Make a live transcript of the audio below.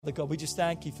God, we just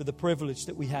thank you for the privilege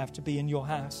that we have to be in your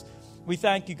house. We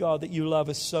thank you, God, that you love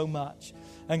us so much.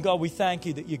 And God, we thank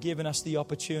you that you're giving us the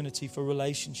opportunity for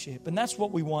relationship. And that's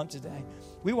what we want today.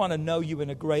 We want to know you in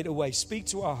a greater way. Speak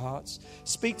to our hearts,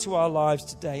 speak to our lives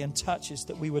today, and touch us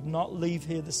that we would not leave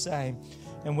here the same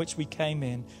in which we came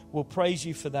in. We'll praise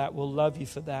you for that. We'll love you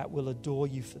for that. We'll adore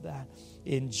you for that.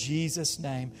 In Jesus'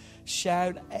 name,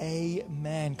 shout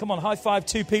amen. Come on, high five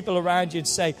two people around you and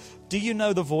say, do you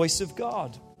know the voice of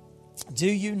God? Do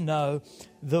you know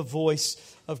the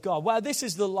voice of God? Well, this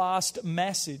is the last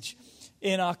message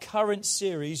in our current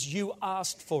series, You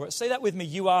Asked For It. Say that with me,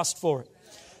 You Asked For It.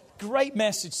 Great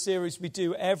message series we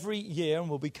do every year, and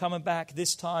we'll be coming back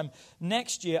this time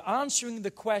next year, answering the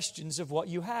questions of what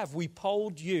you have. We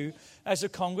polled you as a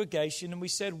congregation, and we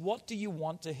said, what do you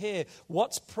want to hear?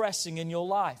 What's pressing in your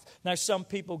life? Now, some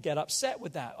people get upset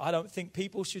with that. I don't think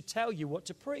people should tell you what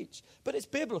to preach, but it's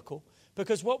biblical.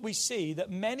 Because what we see,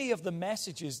 that many of the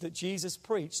messages that Jesus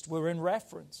preached were in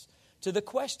reference to the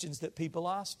questions that people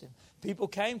asked him. People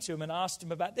came to him and asked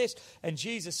him about this. And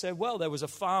Jesus said, well, there was a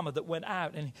farmer that went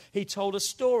out and he told a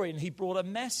story and he brought a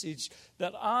message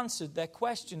that answered their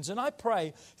questions. And I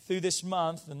pray through this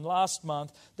month and last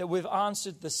month that we've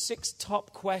answered the 6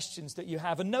 top questions that you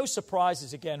have. And no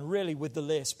surprises again, really, with the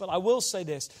list. But I will say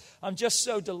this, I'm just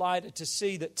so delighted to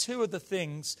see that 2 of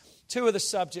the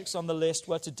subjects on the list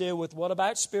were to deal with what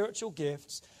about spiritual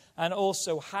gifts and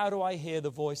also how do I hear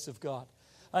the voice of God.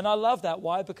 And I love that.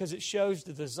 Why? Because it shows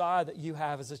the desire that you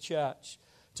have as a church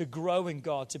to grow in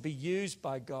God, to be used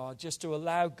by God, just to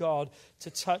allow God to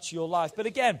touch your life. But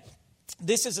again,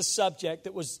 this is a subject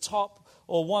that was top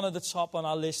or one of the top on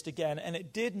our list again, and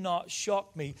it did not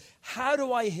shock me. How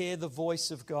do I hear the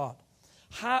voice of God?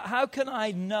 How can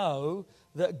I know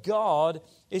that God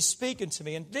is speaking to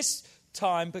me? And this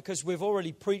time, because we've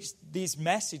already preached this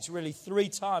message really 3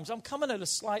 times, I'm coming at a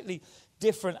slightly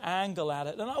different angle at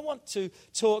it. And I want to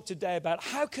talk today about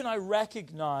how can I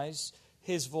recognize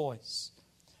his voice?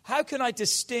 How can I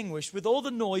distinguish with all the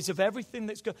noise of everything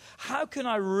that's going? How can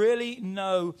I really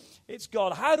know it's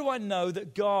God? How do I know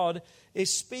that God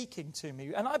is speaking to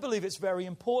me? And I believe it's very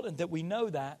important that we know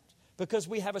that because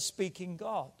we have a speaking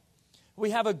God. We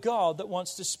have a God that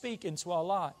wants to speak into our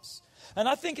lives. And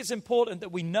I think it's important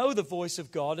that we know the voice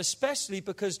of God, especially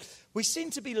because we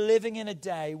seem to be living in a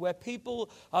day where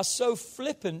people are so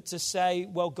flippant to say,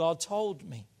 well, God told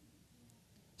me.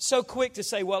 So quick to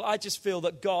say, well, I just feel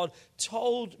that God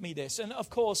told me this. And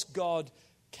of course, God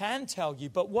can tell you.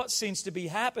 But what seems to be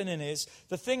happening is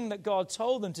the thing that God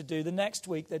told them to do, the next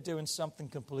week they're doing something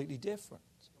completely different.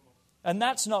 And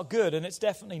that's not good, and it's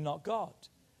definitely not God.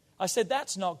 I said,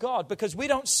 that's not God, because we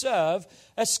don't serve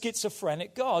a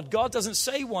schizophrenic God. God doesn't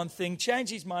say one thing,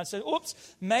 change his mind, say, oops,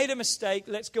 made a mistake,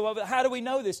 let's go over. How do we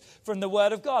know this? From the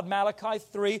word of God. Malachi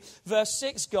 3, verse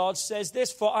 6, God says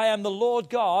this, for I am the Lord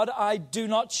God, I do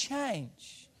not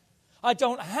change. I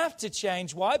don't have to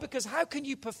change. Why? Because how can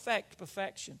you perfect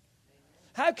perfection?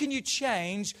 How can you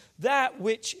change that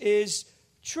which is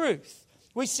truth?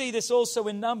 We see this also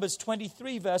in Numbers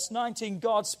 23, verse 19.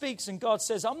 God speaks and God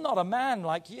says, I'm not a man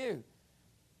like you.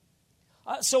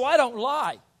 So I don't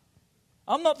lie.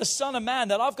 I'm not the son of man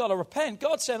that I've got to repent.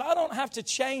 God said, I don't have to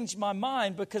change my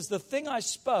mind because the thing I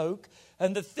spoke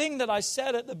and the thing that I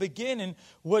said at the beginning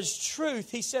was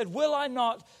truth. He said, will I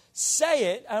not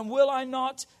say it and will I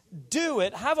not do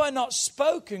it? Have I not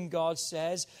spoken, God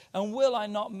says, and will I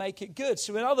not make it good?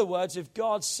 So in other words, if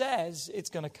God says, it's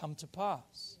going to come to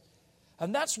pass.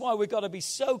 And that's why we've got to be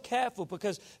so careful,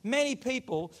 because many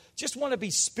people just want to be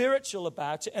spiritual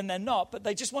about it, and they're not, but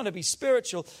they just want to be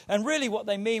spiritual. And really what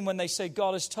they mean when they say,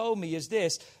 God has told me is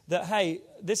this, that, hey,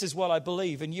 this is what I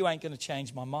believe, and you ain't going to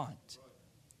change my mind.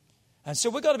 And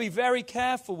so we've got to be very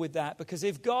careful with that, because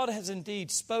if God has indeed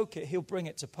spoke it, he'll bring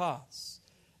it to pass.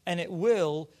 And it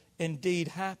will indeed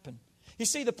happen. You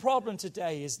see, the problem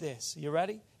today is this. Are you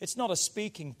ready? It's not a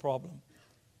speaking problem.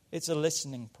 It's a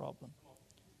listening problem.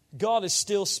 God is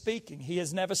still speaking. He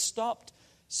has never stopped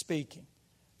speaking.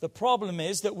 The problem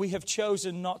is that we have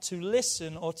chosen not to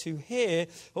listen or to hear,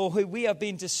 or we have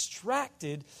been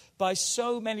distracted by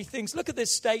so many things. Look at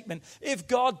this statement. If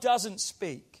God doesn't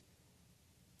speak,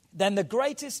 then the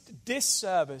greatest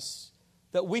disservice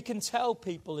that we can tell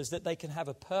people is that they can have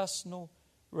a personal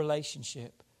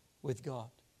relationship with God.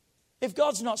 If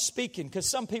God's not speaking, because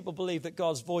some people believe that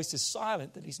God's voice is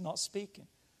silent, that he's not speaking.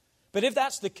 But if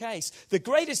that's the case, the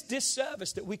greatest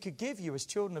disservice that we could give you as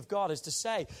children of God is to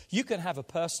say, you can have a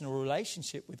personal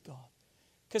relationship with God.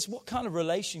 Because what kind of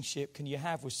relationship can you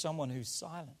have with someone who's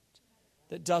silent,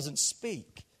 that doesn't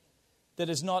speak, that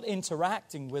is not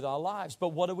interacting with our lives?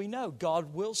 But what do we know?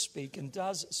 God will speak and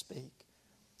does speak.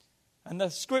 And the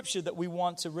scripture that we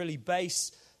want to really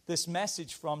base this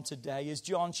message from today is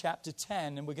John chapter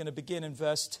 10, and we're going to begin in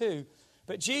verse 2.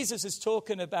 But Jesus is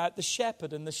talking about the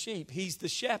shepherd and the sheep. He's the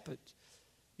shepherd.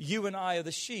 You and I are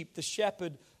the sheep. The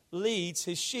shepherd leads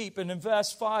his sheep. And in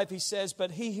verse 5 he says,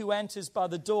 but he who enters by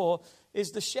the door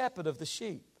is the shepherd of the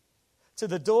sheep. To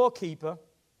the doorkeeper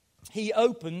he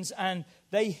opens, and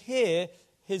they hear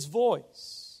his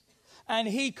voice. And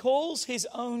he calls his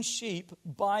own sheep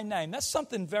by name. That's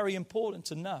something very important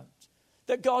to note.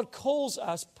 That God calls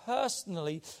us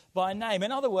personally by name.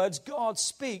 In other words, God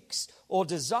speaks or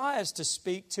desires to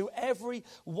speak to every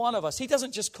one of us. He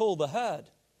doesn't just call the herd.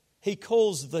 He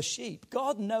calls the sheep.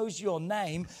 God knows your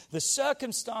name, the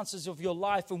circumstances of your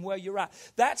life and where you're at.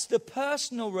 That's the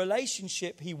personal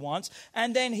relationship he wants.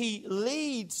 And then he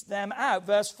leads them out.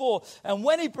 Verse 4, and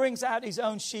when he brings out his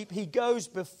own sheep, he goes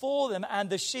before them, and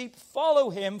the sheep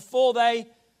follow him, for they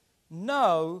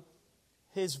know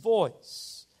his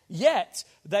voice. Yet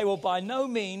they will by no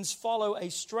means follow a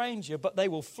stranger, but they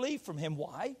will flee from him.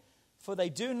 Why? For they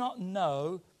do not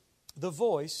know the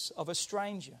voice of a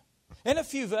stranger. In a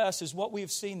few verses, what we've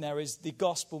seen there is the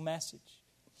gospel message.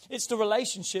 It's the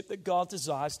relationship that God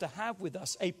desires to have with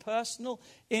us, a personal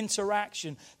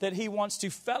interaction that he wants to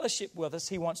fellowship with us.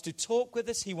 He wants to talk with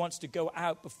us. He wants to go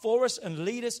out before us and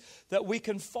lead us, that we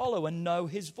can follow and know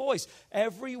his voice.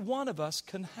 Every one of us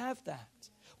can have that.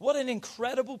 What an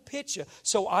incredible picture.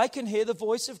 So I can hear the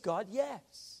voice of God?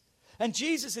 Yes. And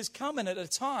Jesus is coming at a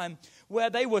time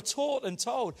where they were taught and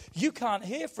told, you can't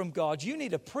hear from God. You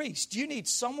need a priest. You need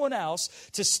someone else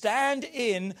to stand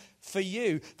in for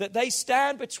you. That they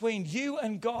stand between you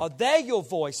and God. They're your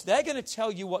voice. They're going to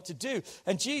tell you what to do.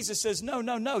 And Jesus says, no.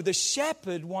 The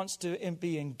shepherd wants to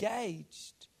be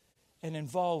engaged and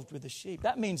involved with the sheep.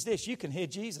 That means this: you can hear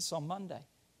Jesus on Monday.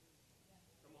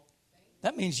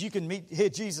 That means you can hear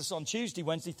Jesus on Tuesday,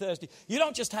 Wednesday, Thursday. You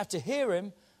don't just have to hear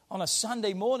him on a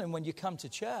Sunday morning when you come to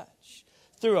church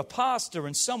through a pastor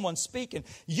and someone speaking.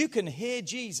 You can hear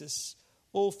Jesus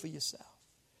all for yourself.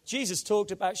 Jesus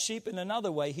talked about sheep in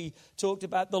another way. He talked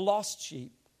about the lost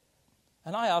sheep.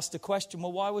 And I asked the question,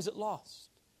 well, why was it lost?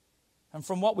 And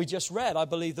from what we just read, I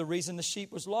believe the reason the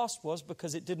sheep was lost was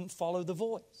because it didn't follow the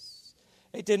voice.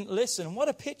 It didn't listen. And what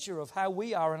a picture of how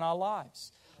we are in our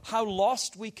lives. How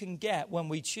lost we can get when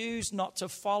we choose not to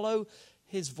follow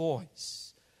his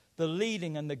voice. The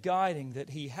leading and the guiding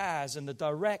that he has and the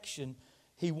direction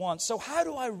he wants. So how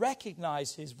do I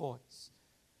recognize his voice?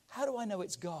 How do I know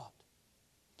it's God?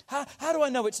 How do I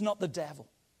know it's not the devil?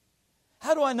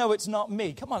 How do I know it's not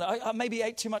me? Come on, I maybe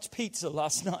ate too much pizza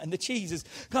last night and the cheese is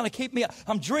kind of keeping me up.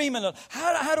 I'm dreaming.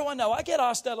 How do I know? I get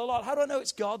asked that a lot. How do I know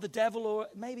it's God, the devil, or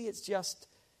maybe it's just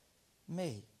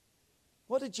me?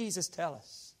 What did Jesus tell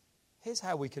us? Here's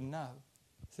how we can know: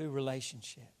 through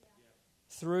relationship.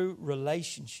 Through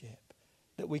relationship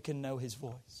that we can know his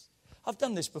voice. I've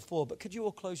done this before, but could you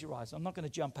all close your eyes? I'm not going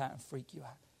to jump out and freak you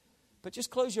out. But just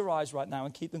close your eyes right now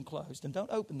and keep them closed. And don't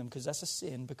open them, because that's a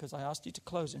sin, because I asked you to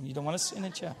close them. You don't want to sin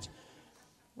in church.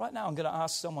 Right now I'm going to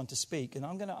ask someone to speak, and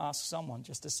I'm going to ask someone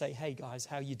just to say, hey guys,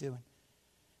 how you doing?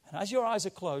 And as your eyes are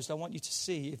closed, I want you to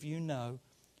see if you know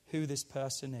who this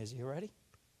person is. Are you ready?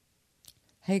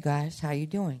 Hey guys, how you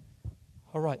doing?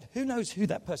 All right. Who knows who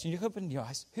that person? You can open your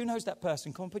eyes. Who knows that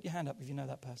person? Come on, put your hand up if you know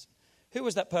that person. Who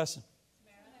was that person?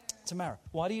 Tamara.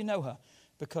 Why do you know her?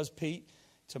 Because Pete,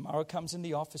 Tamara comes in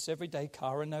the office every day.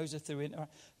 Cara knows her through it.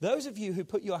 Those of you who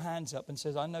put your hands up and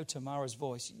says, I know Tamara's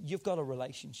voice, you've got a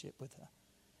relationship with her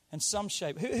in some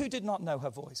shape. Who did not know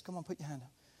her voice? Come on, put your hand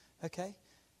up. Okay.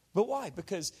 But why?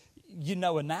 Because you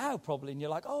know her now probably, and you're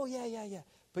like, oh, yeah.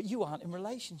 But you aren't in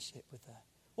relationship with her.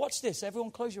 Watch this.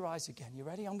 Everyone close your eyes again. You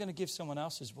ready? I'm going to give someone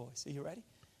else's voice. Are you ready?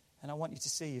 And I want you to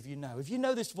see if you know. If you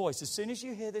know this voice, as soon as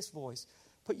you hear this voice,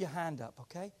 put your hand up,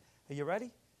 okay? Are you ready?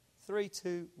 3,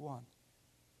 2, 1.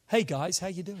 Hey, guys, how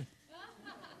you doing?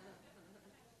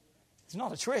 It's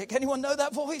not a trick. Anyone know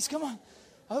that voice? Come on.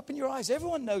 Open your eyes.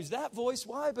 Everyone knows that voice.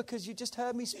 Why? Because you just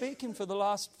heard me speaking for the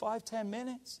last 5-10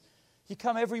 minutes. You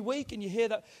come every week and you hear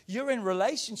that. You're in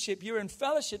relationship. You're in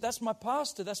fellowship. That's my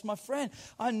pastor. That's my friend.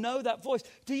 I know that voice.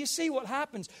 Do you see what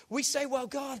happens? We say, well,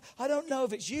 God, I don't know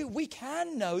if it's you. We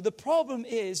can know. The problem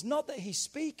is not that he's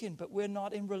speaking, but we're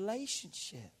not in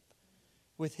relationship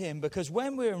with him. Because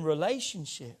when we're in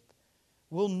relationship,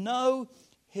 we'll know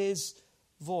his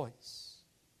voice.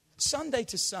 Sunday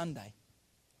to Sunday.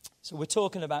 So we're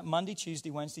talking about Monday, Tuesday,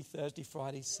 Wednesday, Thursday,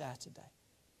 Friday, Saturday.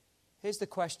 Here's the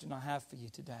question I have for you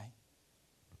today.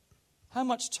 How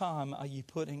much time are you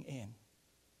putting in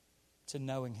to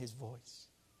knowing his voice?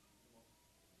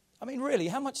 I mean, really,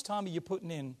 how much time are you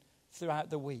putting in throughout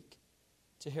the week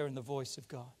to hearing the voice of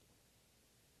God?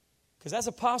 Because as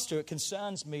a pastor, it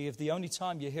concerns me if the only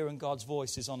time you're hearing God's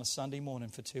voice is on a Sunday morning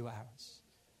for 2 hours.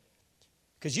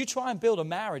 Because you try and build a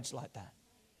marriage like that.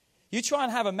 You try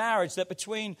and have a marriage that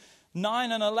between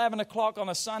 9 and 11 o'clock on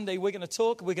a Sunday, we're going to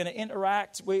talk, we're going to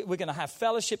interact, we're going to have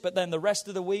fellowship, but then the rest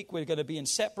of the week, we're going to be in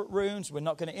separate rooms, we're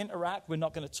not going to interact, we're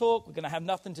not going to talk, we're going to have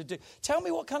nothing to do. Tell me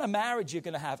what kind of marriage you're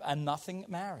going to have, a nothing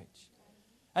marriage.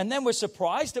 And then we're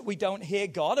surprised that we don't hear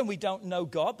God and we don't know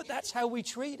God, but that's how we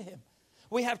treat Him.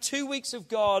 We have 2 weeks of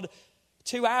God,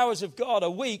 2 hours of God a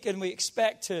week, and we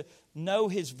expect to know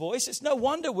His voice. It's no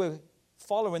wonder we're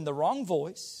following the wrong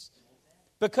voice.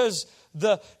 Because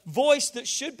the voice that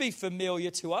should be familiar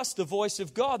to us, the voice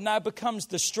of God, now becomes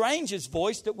the stranger's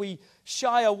voice that we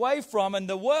shy away from, and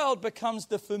the world becomes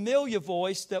the familiar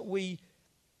voice that we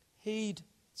heed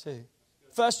to.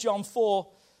 1 John 4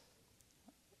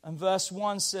 and verse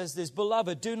 1 says this,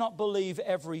 Beloved, do not believe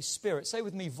every spirit. Say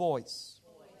with me, voice.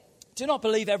 Do not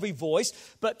believe every voice,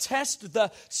 but test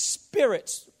the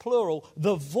spirits, plural,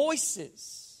 the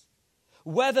voices,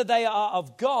 whether they are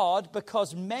of God,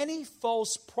 because many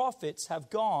false prophets have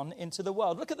gone into the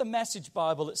world. Look at the Message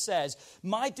Bible. It says,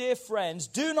 My dear friends,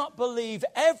 do not believe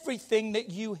everything that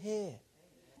you hear.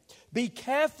 Be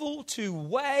careful to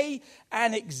weigh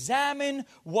and examine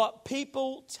what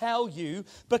people tell you,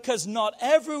 because not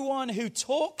everyone who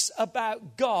talks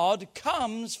about God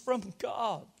comes from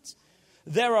God.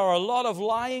 There are a lot of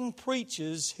lying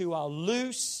preachers who are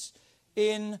loose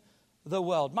in the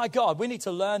world. My God, we need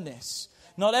to learn this.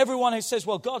 Not everyone who says,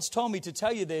 well, God's told me to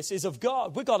tell you this is of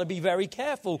God. We've got to be very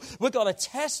careful. We've got to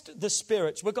test the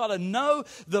spirits. We've got to know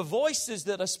the voices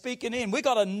that are speaking in. We've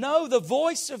got to know the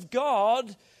voice of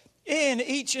God in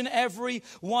each and every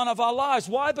one of our lives.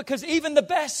 Why? Because even the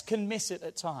best can miss it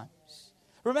at times.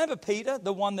 Remember Peter,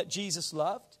 the one that Jesus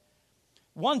loved?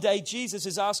 One day, Jesus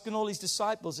is asking all his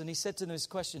disciples, and he said to them this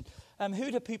question,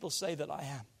 who do people say that I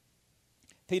am?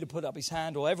 Peter put up his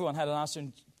hand, or everyone had an answer,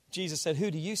 and Jesus said, who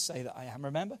do you say that I am?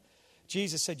 Remember?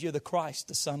 Jesus said, you're the Christ,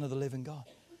 the Son of the living God.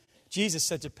 Jesus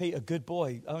said to Peter, good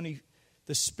boy, only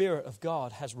the Spirit of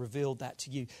God has revealed that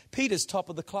to you. Peter's top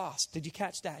of the class. Did you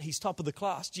catch that? He's top of the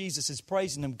class. Jesus is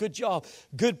praising him. Good job.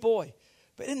 Good boy.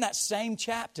 But in that same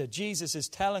chapter, Jesus is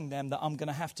telling them that I'm going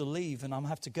to have to leave and I'm going to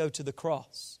have to go to the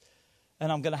cross.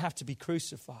 And I'm going to have to be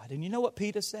crucified. And you know what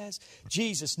Peter says?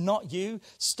 Jesus, not you.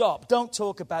 Stop. Don't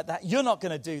talk about that. You're not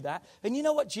going to do that. And you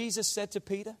know what Jesus said to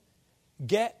Peter?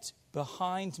 Get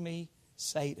behind me,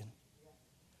 Satan.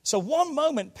 So one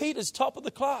moment, Peter's top of the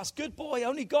class. Good boy.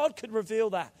 Only God could reveal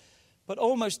that. But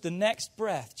almost the next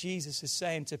breath, Jesus is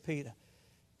saying to Peter,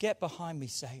 get behind me,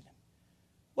 Satan.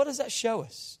 What does that show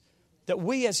us? That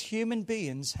we as human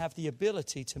beings have the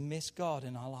ability to miss God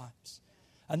in our lives.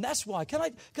 And that's why, can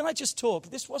I just talk?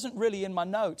 This wasn't really in my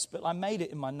notes, but I made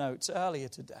it in my notes earlier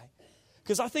today.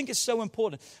 Because I think it's so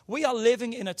important. We are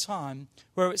living in a time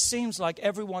where it seems like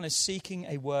everyone is seeking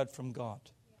a word from God.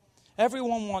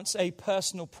 Everyone wants a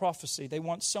personal prophecy. They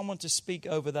want someone to speak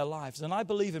over their lives. And I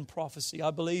believe in prophecy.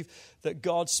 I believe that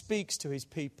God speaks to His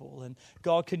people. And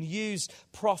God can use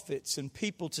prophets and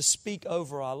people to speak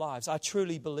over our lives. I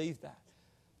truly believe that.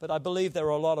 But I believe there are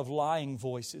a lot of lying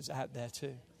voices out there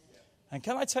too. And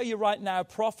can I tell you right now,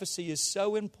 prophecy is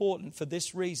so important for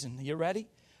this reason. Are you ready?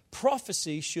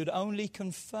 Prophecy should only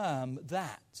confirm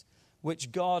that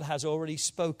which God has already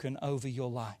spoken over your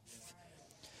life.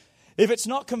 If it's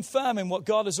not confirming what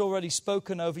God has already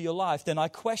spoken over your life, then I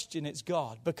question it's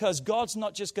God. Because God's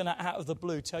not just going to, out of the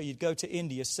blue, tell you to go to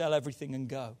India, sell everything and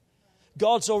go.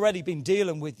 God's already been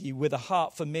dealing with you with a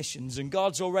heart for missions, and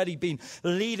God's already been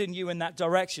leading you in that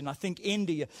direction. I think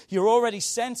India, you're already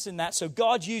sensing that. So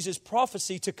God uses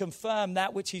prophecy to confirm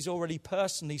that which He's already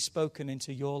personally spoken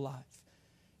into your life.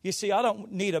 You see, I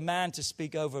don't need a man to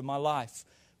speak over my life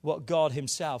what God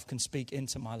Himself can speak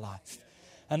into my life.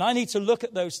 And I need to look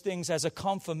at those things as a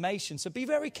confirmation. So be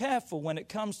very careful when it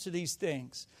comes to these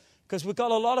things. Because we've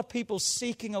got a lot of people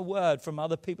seeking a word from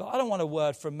other people. I don't want a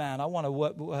word from man. I want a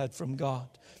word from God.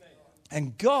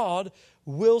 And God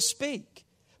will speak.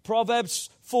 Proverbs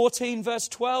 14 verse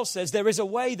 12 says, there is a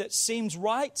way that seems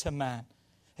right to man.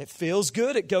 It feels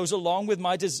good. It goes along with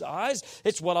my desires.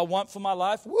 It's what I want for my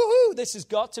life. Woohoo! This has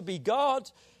got to be God.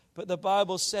 But the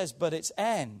Bible says, but its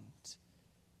end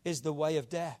is the way of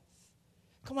death.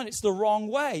 Come on, it's the wrong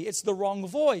way. It's the wrong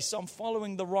voice. I'm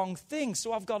following the wrong thing.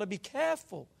 So I've got to be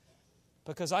careful.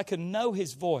 Because I can know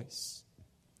His voice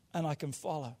and I can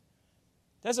follow.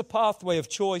 There's a pathway of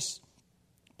choice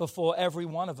before every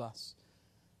one of us.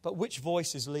 But which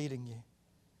voice is leading you?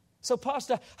 So,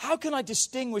 Pastor, how can I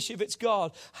distinguish if it's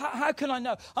God? How can I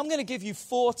know? I'm going to give you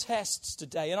 4 tests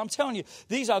today. And I'm telling you,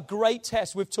 these are great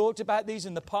tests. We've talked about these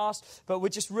in the past, but we're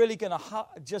just really going to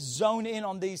just zone in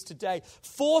on these today.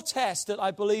 4 tests that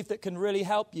I believe that can really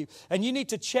help you. And you need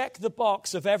to check the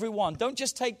box of every one. Don't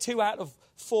just take 2 out of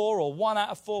 4 or 1 out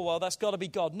of 4. Well, that's got to be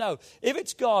God. No, if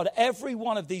it's God, every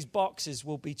one of these boxes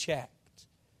will be checked.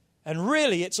 And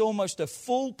really, it's almost a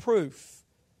foolproof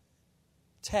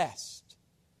test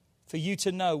for you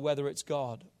to know whether it's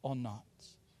God or not.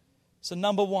 So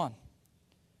number 1,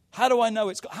 how do I know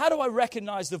it's God? How do I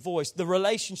recognize the voice, the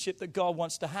relationship that God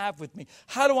wants to have with me?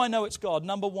 How do I know it's God?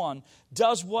 Number 1,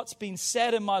 does what's been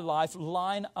said in my life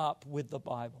line up with the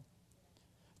Bible?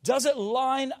 Does it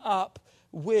line up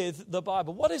with the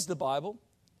Bible? What is the Bible?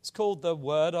 It's called the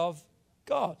Word of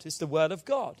God. It's the Word of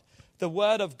God. The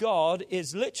Word of God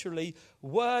is literally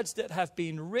words that have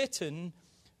been written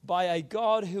by a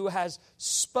God who has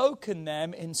spoken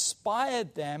them,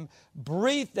 inspired them,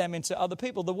 breathed them into other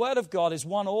people. The Word of God is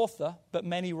one author, but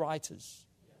many writers.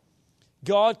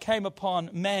 God came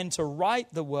upon men to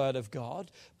write the Word of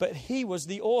God, but He was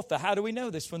the author. How do we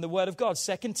know this? From the Word of God.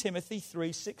 2 Timothy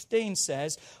 3:16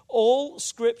 says, all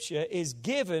Scripture is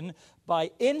given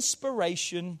by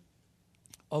inspiration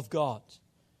of God.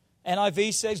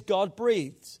 NIV says God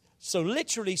breathed. So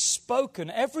literally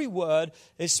spoken, every word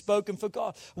is spoken for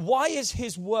God. Why is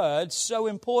His Word so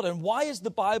important? Why is the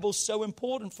Bible so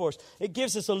important for us? It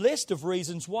gives us a list of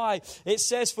reasons why. It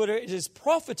says, for it is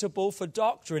profitable for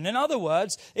doctrine. In other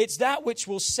words, it's that which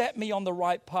will set me on the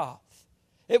right path.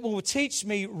 It will teach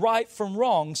me right from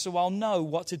wrong so I'll know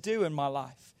what to do in my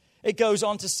life. It goes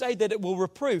on to say that it will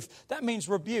reprove. That means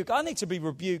rebuke. I need to be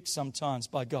rebuked sometimes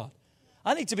by God.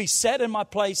 I need to be set in my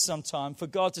place sometime for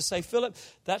God to say, Philip,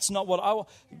 that's not what I want.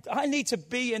 I need to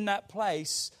be in that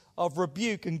place of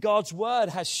rebuke. And God's Word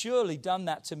has surely done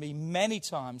that to me many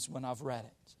times when I've read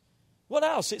it. What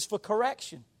else? It's for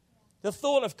correction. The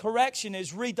thought of correction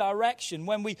is redirection.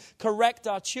 When we correct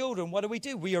our children, what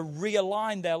do? We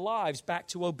realign their lives back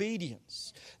to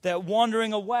obedience. They're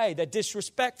wandering away. They're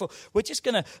disrespectful. We're just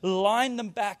going to line them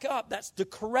back up. That's the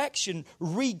correction,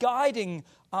 re-guiding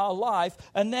our life.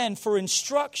 And then for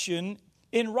instruction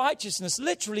in righteousness,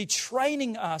 literally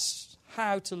training us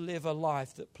how to live a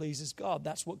life that pleases God.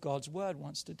 That's what God's Word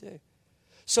wants to do.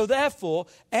 So therefore,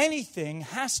 anything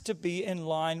has to be in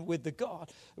line with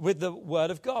the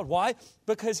Word of God. Why?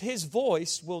 Because His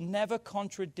voice will never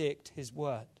contradict His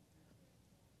Word.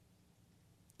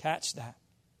 Catch that.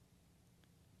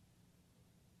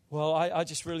 Well, I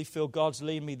just really feel God's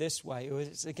leading me this way. If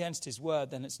it's against His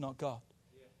Word, then it's not God.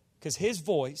 Because His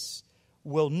voice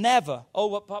will never,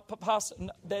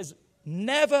 there's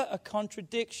never a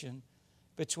contradiction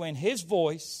between His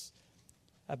voice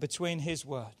and between His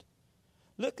Word.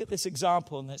 Look at this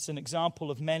example, and it's an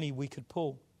example of many we could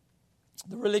pull.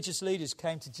 The religious leaders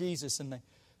came to Jesus and they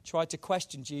tried to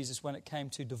question Jesus when it came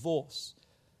to divorce.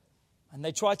 And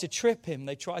they tried to trip Him.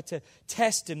 They tried to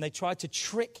test Him. They tried to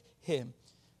trick Him.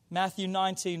 Matthew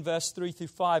 19, verse 3 through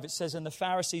 5, it says, and the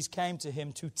Pharisees came to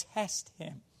Him to test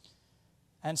Him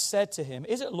and said to Him,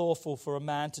 is it lawful for a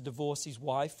man to divorce his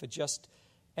wife for just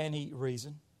any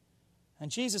reason?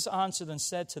 And Jesus answered and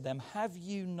said to them, have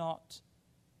you not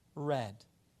read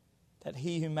that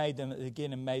He who made them at the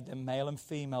beginning made them male and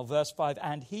female? Verse 5,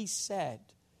 and He said,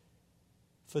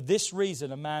 for this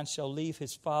reason a man shall leave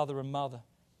his father and mother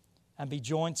and be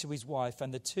joined to his wife,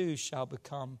 and the two shall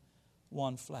become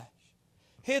one flesh.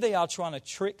 Here they are trying to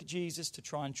trick Jesus, to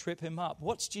try and trip Him up.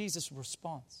 What's Jesus'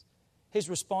 response? His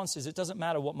response is, it doesn't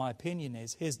matter what my opinion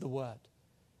is, here's the Word.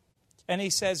 And He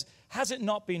says, has it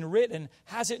not been written?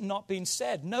 Has it not been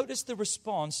said? Notice the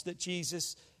response that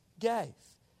Jesus gave.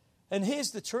 And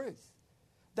here's the truth.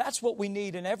 That's what we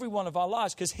need in every one of our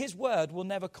lives, because His Word will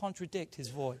never contradict His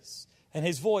voice. And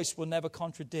His voice will never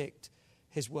contradict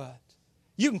His Word.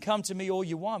 You can come to me all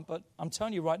you want, but I'm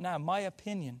telling you right now, my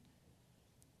opinion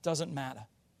doesn't matter.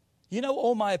 You know what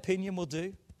all my opinion will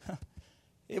do?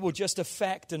 It will just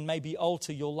affect and maybe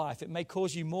alter your life. It may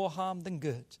cause you more harm than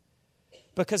good.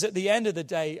 Because at the end of the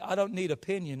day, I don't need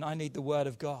opinion, I need the Word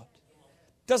of God.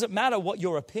 Doesn't matter what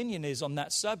your opinion is on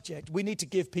that subject. We need to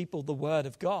give people the Word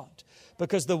of God,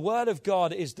 because the Word of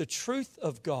God is the truth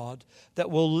of God that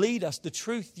will lead us. The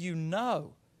truth you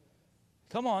know,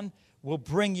 come on, will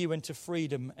bring you into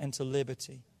freedom and to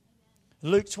liberty.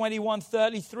 Luke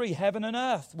 21:33, heaven and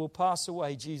earth will pass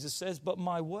away, Jesus says, but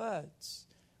my words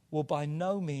will by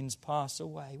no means pass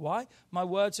away. Why? My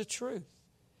words are truth.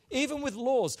 Even with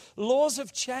laws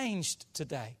have changed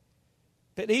today.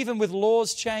 But even with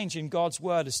laws changing, God's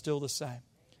Word is still the same.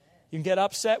 You can get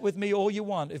upset with me all you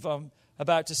want if I'm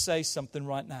about to say something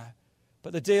right now.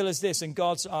 But the deal is this: in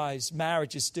God's eyes,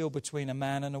 marriage is still between a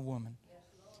man and a woman.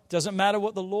 Doesn't matter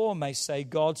what the law may say,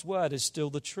 God's word is still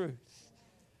the truth.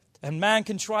 And man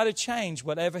can try to change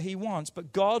whatever he wants,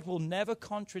 but God will never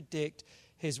contradict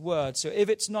his word. So if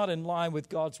it's not in line with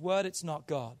God's word, it's not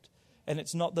God. And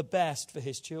it's not the best for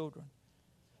his children.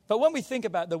 But when we think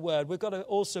about the word, we've got to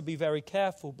also be very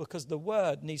careful, because the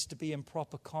word needs to be in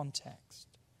proper context.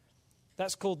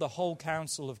 That's called the whole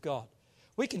counsel of God.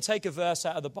 We can take a verse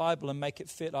out of the Bible and make it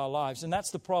fit our lives. And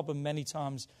that's the problem many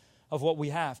times of what we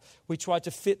have. We try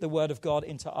to fit the word of God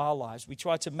into our lives. We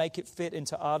try to make it fit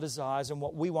into our desires and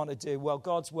what we want to do. Well,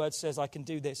 God's word says I can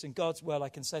do this. And God's word I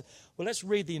can say, well, let's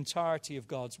read the entirety of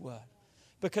God's word.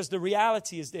 Because the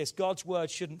reality is this: God's word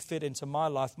shouldn't fit into my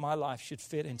life. My life should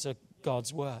fit into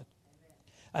God's word.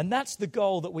 And that's the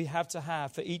goal that we have to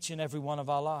have for each and every one of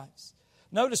our lives.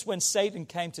 Notice when Satan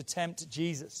came to tempt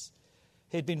Jesus.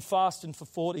 He'd been fasting for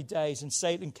 40 days and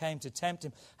Satan came to tempt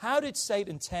him. How did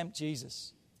Satan tempt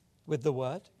Jesus? With the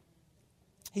word.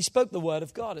 He spoke the word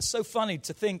of God. It's so funny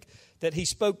to think that he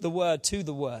spoke the word to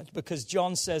the word, because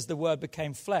John says the word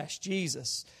became flesh,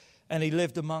 Jesus, and he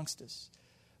lived amongst us.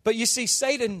 But you see,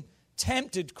 Satan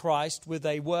tempted Christ with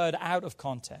a word out of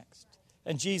context,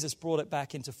 and Jesus brought it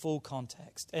back into full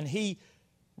context. And he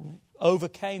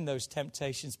overcame those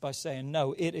temptations by saying,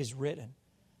 no, it is written.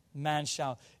 Man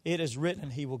shall, it is written,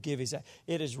 he will give his,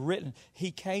 it is written.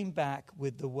 He came back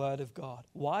with the word of God.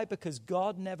 Why? Because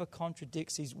God never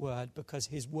contradicts his word, because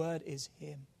his word is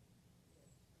him.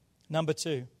 Number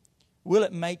 2, will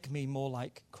it make me more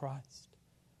like Christ?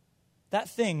 That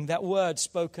thing, that word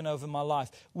spoken over my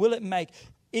life,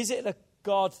 is it a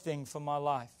God thing for my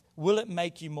life? Will it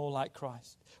make you more like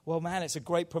Christ? Well, man, it's a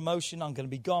great promotion. I'm going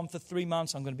to be gone for 3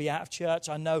 months. I'm going to be out of church,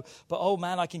 I know. But, oh,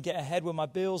 man, I can get ahead with my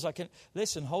bills.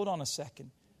 Listen, hold on a second.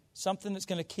 Something that's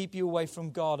going to keep you away from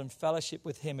God and fellowship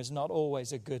with him is not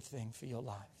always a good thing for your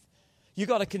life. You've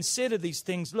got to consider these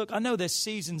things. Look, I know there's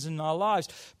seasons in our lives,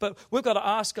 but we've got to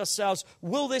ask ourselves,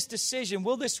 will this decision,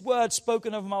 will this word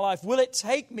spoken over my life, will it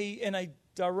take me in a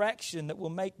direction that will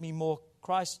make me more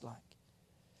Christ-like?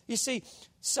 You see,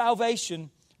 salvation,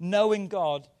 knowing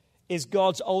God, is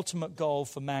God's ultimate goal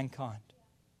for mankind.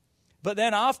 But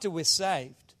then after we're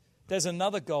saved, there's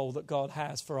another goal that God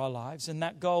has for our lives, and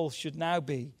that goal should now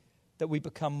be that we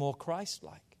become more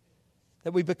Christ-like,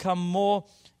 that we become more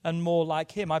and more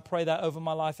like him. I pray that over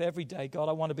my life every day. God,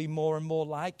 I want to be more and more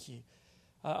like you.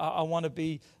 I want to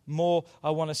be more,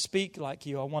 I want to speak like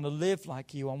you. I want to live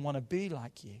like you. I want to be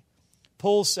like you.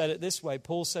 Paul said it this way.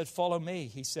 Paul said, follow me,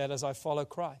 he said, as I follow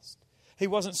Christ. He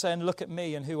wasn't saying, look at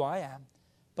me and who I am.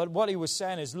 But what he was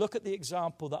saying is, look at the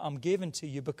example that I'm giving to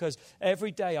you, because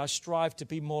every day I strive to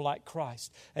be more like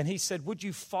Christ. And he said, would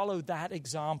you follow that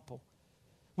example?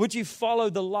 Would you follow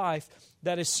the life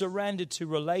that is surrendered to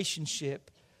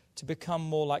relationship to become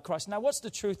more like Christ? Now, what's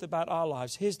the truth about our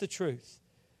lives? Here's the truth.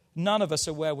 None of us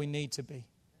are where we need to be.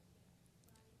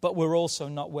 But we're also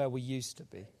not where we used to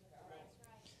be.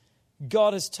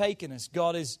 God has taken us.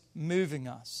 God is moving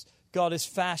us. God is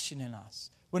fashioning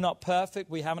us. We're not perfect.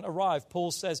 We haven't arrived. Paul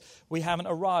says we haven't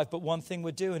arrived. But one thing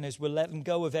we're doing is we're letting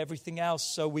go of everything else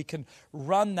so we can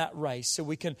run that race, so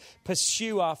we can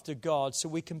pursue after God, so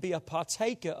we can be a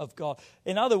partaker of God.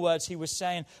 In other words, he was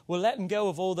saying we're letting go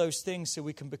of all those things so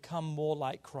we can become more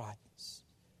like Christ.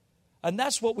 And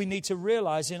that's what we need to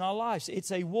realize in our lives.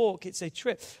 It's a walk. It's a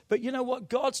trip. But you know what?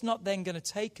 God's not then going to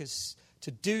take us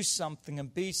to do something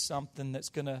and be something that's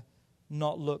going to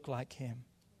not look like him.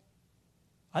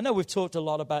 I know we've talked a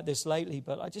lot about this lately,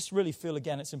 but I just really feel,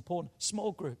 again, it's important.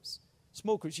 Small groups.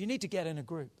 Small groups. You need to get in a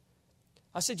group.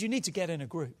 I said you need to get in a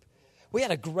group. We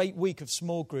had a great week of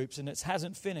small groups, and it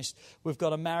hasn't finished. We've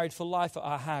got a Married for Life at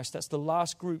our house. That's the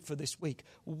last group for this week.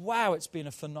 Wow, it's been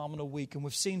a phenomenal week, and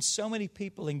we've seen so many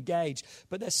people engage,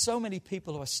 but there's so many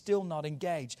people who are still not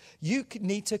engaged. You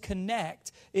need to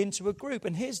connect into a group,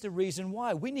 and here's the reason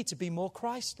why. We need to be more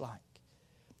Christ-like.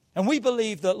 And we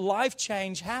believe that life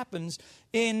change happens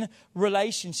in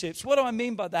relationships. What do I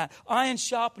mean by that? Iron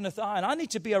sharpeneth iron. I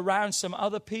need to be around some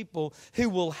other people who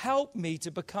will help me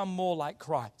to become more like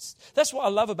Christ. That's what I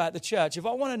love about the church. If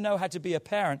I want to know how to be a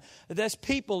parent, there's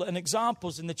people and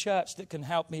examples in the church that can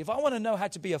help me. If I want to know how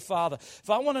to be a father, if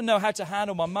I want to know how to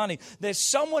handle my money, there's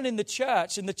someone in the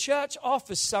church, and the church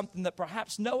offers something that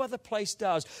perhaps no other place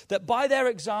does, that by their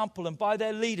example and by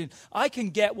their leading, I can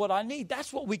get what I need.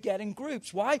 That's what we get in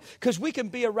groups. Why? Because we can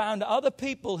be around other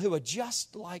people who are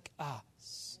just like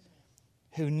us,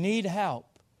 who need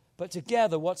help. But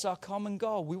together, what's our common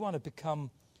goal? We want to become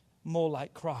more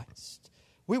like Christ.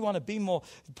 We want to be more.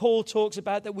 Paul talks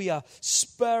about that we are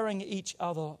spurring each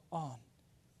other on.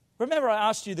 Remember I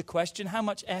asked you the question, how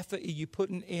much effort are you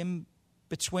putting in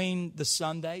between the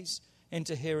Sundays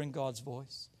into hearing God's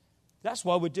voice? That's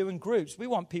why we're doing groups. We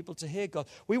want people to hear God.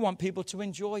 We want people to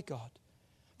enjoy God.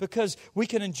 Because we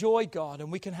can enjoy God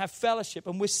and we can have fellowship,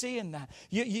 and we're seeing that.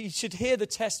 You should hear the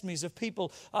testimonies of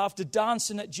people after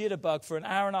dancing at Jitterbug for an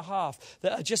hour and a half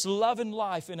that are just loving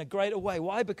life in a greater way.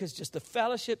 Why? Because just the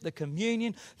fellowship, the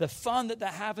communion, the fun that they're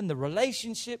having, the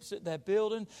relationships that they're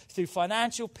building through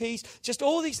financial peace, just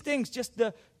all these things, just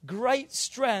the great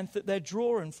strength that they're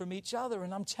drawing from each other.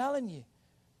 And I'm telling you,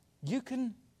 you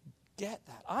can get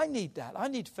that. I need that. I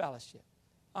need fellowship.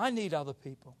 I need other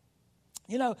people.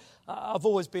 You know, I've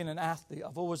always been an athlete.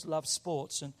 I've always loved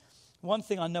sports. And one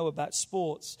thing I know about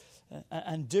sports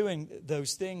and doing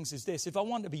those things is this. If I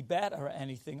want to be better at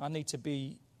anything, I need to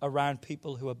be around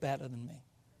people who are better than me.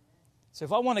 So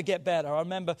if I want to get better, I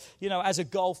remember, you know, as a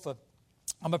golfer,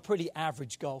 I'm a pretty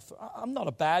average golfer. I'm not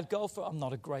a bad golfer. I'm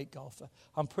not a great golfer.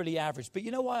 I'm pretty average. But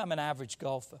you know why I'm an average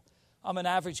golfer? I'm an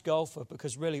average golfer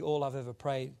because really all I've ever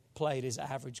played is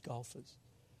average golfers.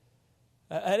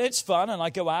 And it's fun, and I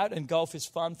go out, and golf is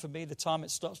fun for me. The time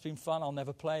it stops being fun, I'll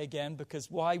never play again, because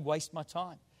why waste my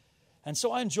time? And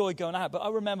so I enjoy going out. But I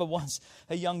remember once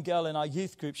a young girl in our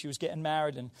youth group, she was getting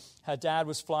married, and her dad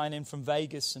was flying in from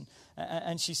Vegas,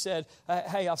 and she said,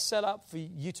 hey, I've set up for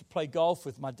you to play golf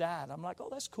with my dad. I'm like, oh,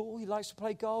 that's cool. He likes to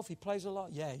play golf. He plays a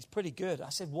lot. Yeah, he's pretty good. I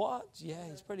said, what? Yeah,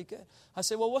 he's pretty good. I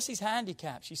said, well, what's his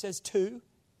handicap? She says, 2.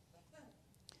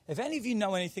 If any of you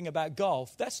know anything about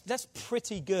golf, that's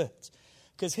pretty good.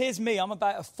 Because here's me, I'm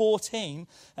about a 14,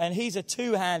 and he's a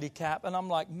 2 handicap, and I'm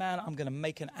like, man, I'm going to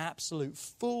make an absolute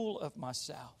fool of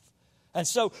myself. And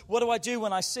so what do I do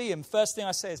when I see him? First thing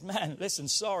I say is, man, listen,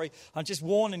 sorry, I'm just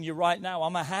warning you right now.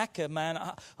 I'm a hacker, man.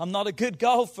 I'm not a good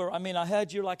golfer. I mean, I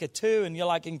heard you're like a 2, and you're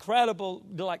like incredible,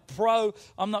 you're like pro.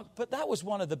 I'm not. But that was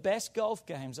one of the best golf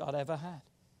games I'd ever had.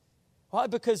 Why?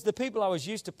 Because the people I was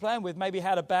used to playing with maybe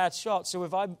had a bad shot, so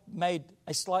if I made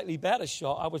a slightly better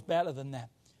shot, I was better than them.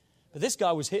 But this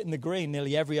guy was hitting the green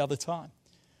nearly every other time.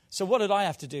 So what did I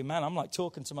have to do? Man, I'm like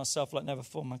talking to myself like never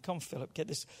before. Man, come Philip, get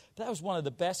this. But that was one of the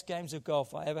best games of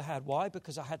golf I ever had. Why?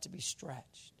 Because I had to be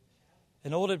stretched.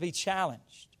 In order to be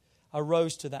challenged, I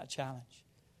rose to that challenge.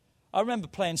 I remember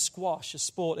playing squash, a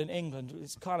sport in England.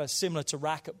 It's kind of similar to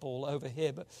racquetball over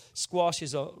here, but squash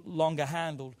is a longer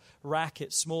handled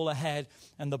racket, smaller head,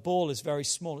 and the ball is very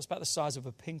small. It's about the size of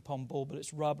a ping pong ball, but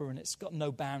it's rubber and it's got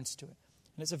no bounce to it.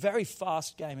 And it's a very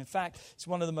fast game. In fact, it's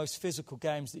one of the most physical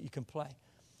games that you can play.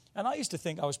 And I used to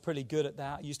think I was pretty good at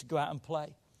that. I used to go out and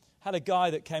play. Had a guy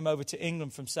that came over to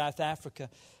England from South Africa,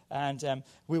 and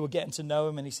we were getting to know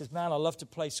him, and he says, man, I love to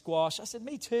play squash. I said,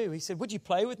 me too. He said, would you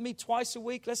play with me twice a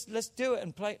week? Let's do it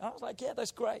and play. I was like, yeah,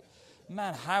 that's great.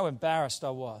 Man, how embarrassed I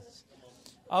was.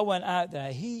 I went out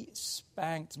there. He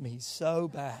spanked me so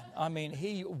bad. I mean,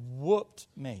 he whooped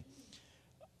me.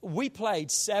 We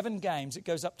played 7 games. It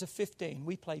goes up to 15.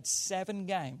 We played 7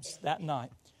 games that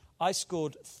night. I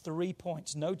scored 3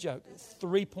 points. No joke.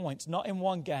 3 points. Not in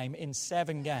one game, in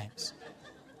 7 games.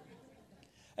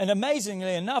 And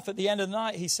amazingly enough, at the end of the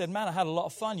night, he said, man, I had a lot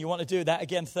of fun. You want to do that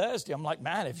again Thursday? I'm like,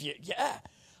 man, yeah.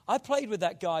 I played with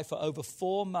that guy for over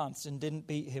 4 months and didn't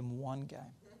beat him one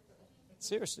game.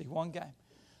 Seriously, one game.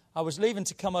 I was leaving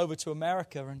to come over to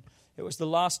America, and it was the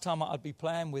last time I'd be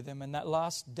playing with him, and that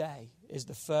last day is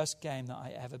the first game that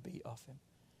I ever beat off him.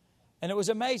 And it was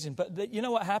amazing. But you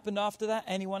know what happened after that?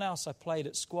 Anyone else I played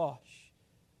at squash,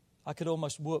 I could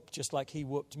almost whoop just like he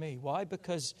whooped me. Why?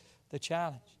 Because the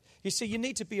challenge. You see, you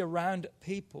need to be around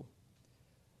people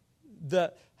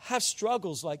that have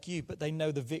struggles like you, but they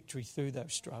know the victory through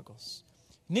those struggles.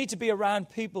 You need to be around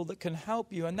people that can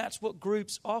help you, and that's what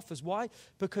groups offers. Why?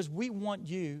 Because we want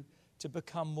you to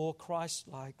become more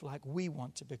Christ-like, like we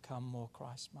want to become more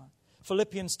Christ-like.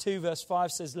 Philippians 2 verse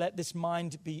 5 says, let this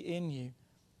mind be in you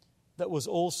that was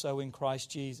also in Christ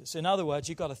Jesus. In other words,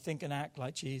 you've got to think and act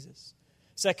like Jesus.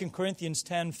 2 Corinthians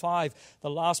 10:5, the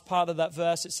last part of that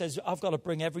verse, it says, I've got to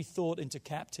bring every thought into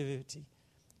captivity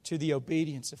to the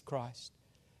obedience of Christ.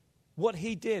 What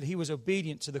he did, he was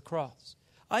obedient to the cross.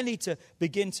 I need to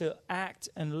begin to act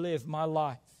and live my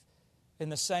life in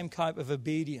the same type of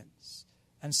obedience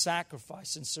and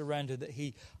sacrifice and surrender that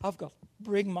I've got to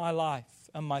bring my life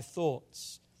and my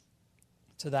thoughts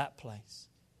to that place.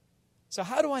 So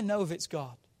how do I know if it's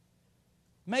God?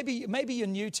 Maybe you're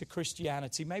new to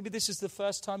Christianity. Maybe this is the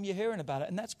first time you're hearing about it,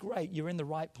 and that's great. You're in the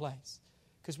right place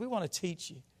because we want to teach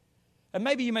you. And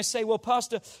maybe you may say, well,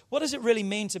 Pastor, what does it really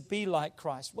mean to be like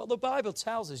Christ? Well, the Bible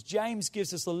tells us, James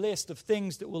gives us a list of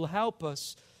things that will help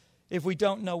us if we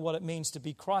don't know what it means to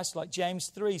be Christ-like.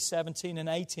 James 3:17 and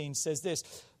 18 says this,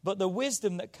 but the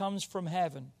wisdom that comes from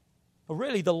heaven Or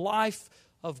really, the life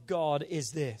of God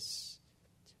is this,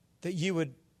 that you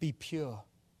would be pure.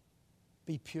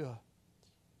 Be pure.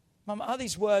 Mom, are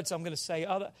these words I'm going to say,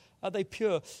 are they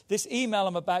pure? This email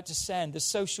I'm about to send, the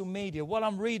social media, what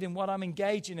I'm reading, what I'm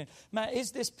engaging in, man,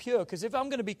 is this pure? Because if I'm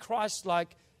going to be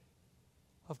Christ-like,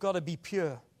 I've got to be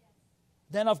pure.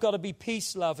 Then I've got to be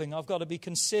peace-loving. I've got to be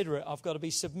considerate. I've got to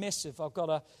be submissive. I've got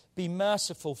to be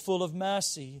merciful, full of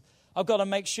mercy. I've got to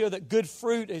make sure that good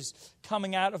fruit is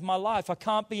coming out of my life. I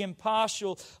can't be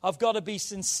impartial. I've got to be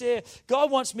sincere.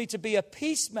 God wants me to be a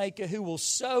peacemaker who will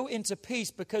sow into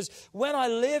peace, because when I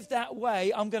live that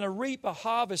way, I'm going to reap a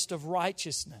harvest of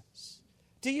righteousness.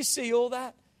 Do you see all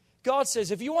that? God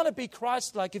says, if you want to be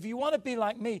Christ-like, if you want to be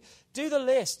like me, do the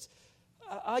list.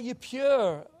 Are you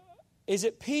pure? Is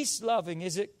it peace-loving?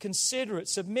 Is it considerate,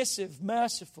 submissive,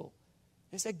 merciful?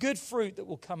 Is there good fruit that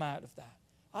will come out of that?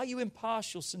 Are you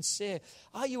impartial, sincere?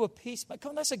 Are you a peacemaker? Come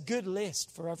on, that's a good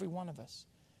list for every one of us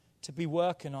to be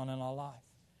working on in our life.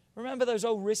 Remember those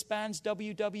old wristbands,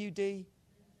 WWD?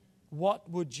 What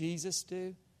would Jesus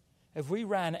do? If we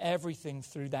ran everything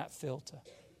through that filter,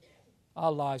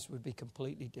 our lives would be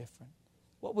completely different.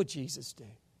 What would Jesus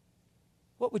do?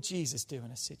 What would Jesus do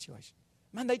in a situation?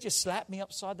 Man, they just slapped me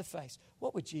upside the face.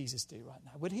 What would Jesus do right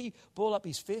now? Would he ball up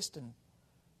his fist and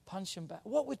punch him back?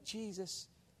 What would Jesus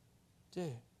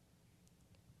do?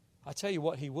 I tell you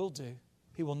what he will do.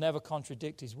 He will never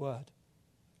contradict his word.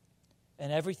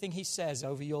 And everything he says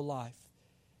over your life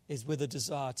is with a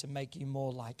desire to make you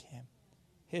more like him.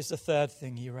 Here's the third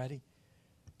thing. You ready?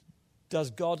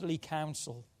 Does godly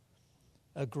counsel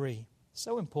agree?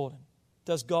 So important.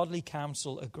 Does godly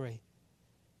counsel agree?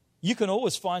 You can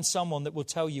always find someone that will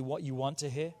tell you what you want to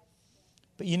hear,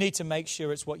 but you need to make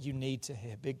sure it's what you need to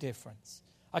hear. Big difference.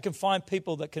 I can find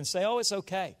people that can say, oh, it's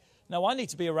okay. No, I need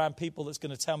to be around people that's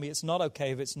going to tell me it's not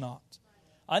okay if it's not.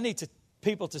 I need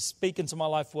people to speak into my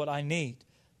life what I need,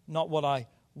 not what I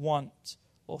want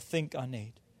or think I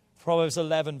need. Proverbs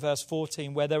 11, verse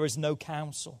 14, where there is no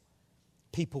counsel,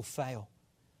 people fail.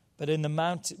 But in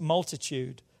the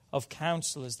multitude of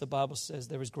counselors, the Bible says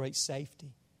there is great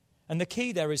safety. And the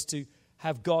key there is to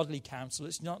have godly counsel.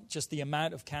 It's not just the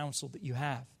amount of counsel that you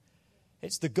have.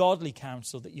 It's the godly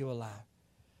counsel that you allow.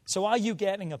 So are you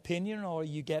getting opinion, or are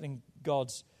you getting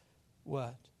God's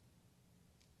word?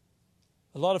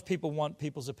 A lot of people want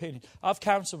people's opinion. I've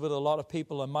counseled with a lot of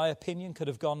people, and my opinion could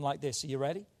have gone like this. Are you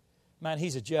ready? Man,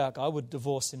 he's a jerk. I would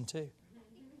divorce him too.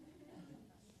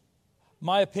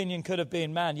 My opinion could have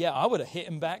been, man, yeah, I would have hit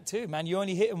him back too. Man, you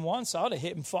only hit him once. I would have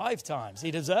hit him 5 times.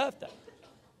 He deserved that.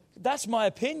 That's my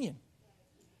opinion.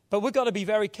 But we've got to be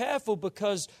very careful,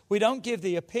 because we don't give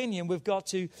the opinion. We've got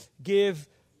to give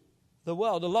the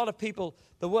word. A lot of people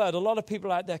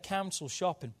out there counsel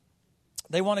shopping.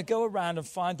 They want to go around and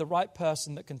find the right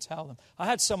person that can tell them. I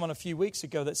had someone a few weeks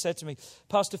ago that said to me,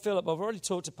 Pastor Philip, I've already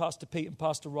talked to Pastor Pete and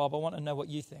Pastor Rob. I want to know what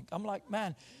you think. I'm like,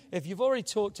 man, if you've already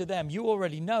talked to them, you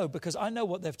already know, because I know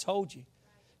what they've told you.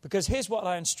 Because here's what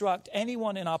I instruct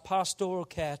anyone in our pastoral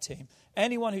care team,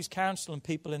 anyone who's counseling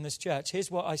people in this church, here's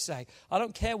what I say. I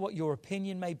don't care what your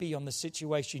opinion may be on the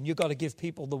situation. You've got to give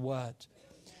people the word.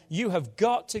 You have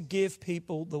got to give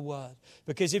people the word.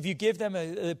 Because if you give them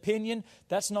an opinion,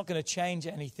 that's not going to change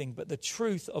anything, but the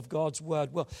truth of God's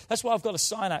word will. That's why I've got a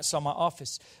sign outside my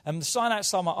office. And the sign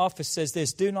outside my office says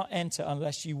this: do not enter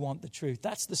unless you want the truth.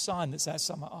 That's the sign that's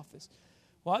outside my office.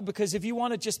 Why? Because if you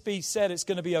want to just be said it's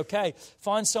going to be okay,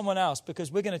 find someone else,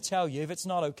 because we're going to tell you if it's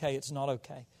not okay, it's not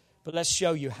okay. But let's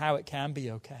show you how it can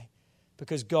be okay,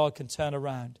 because God can turn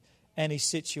around any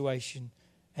situation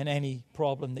and any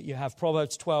problem that you have.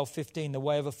 Proverbs 12:15, the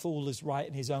way of a fool is right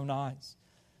in his own eyes,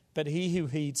 but he who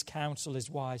heeds counsel is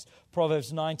wise.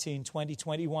 Proverbs 19:20,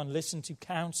 21, listen to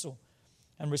counsel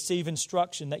and receive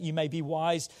instruction, that you may be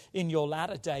wise in your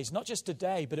latter days. Not just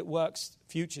today, but it works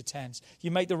future tense.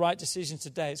 You make the right decision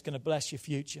today, it's going to bless your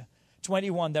future.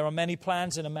 21, there are many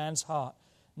plans in a man's heart.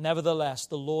 Nevertheless,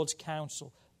 the Lord's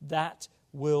counsel, that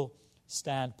will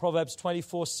stand. Proverbs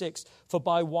 24:6, for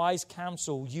by wise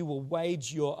counsel you will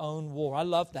wage your own war. I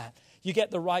love that. You get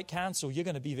the right counsel, you're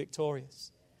going to be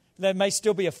victorious. There may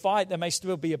still be a fight, there may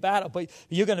still be a battle, but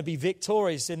you're going to be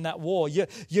victorious in that war.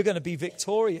 You're going to be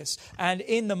victorious. And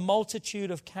in the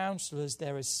multitude of counselors,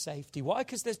 there is safety. Why?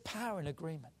 Because there's power in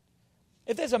agreement.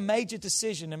 If there's a major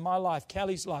decision in my life,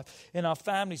 Kelly's life, in our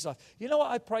family's life, you know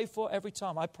what I pray for every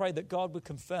time? I pray that God would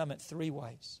confirm it 3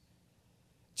 ways.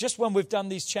 Just when we've done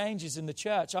these changes in the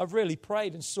church, I've really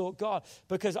prayed and sought God,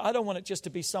 because I don't want it just to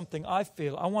be something I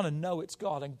feel. I want to know it's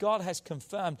God, and God has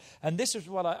confirmed. And this is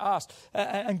what I asked.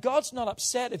 And God's not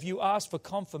upset if you ask for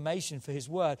confirmation for his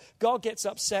word. God gets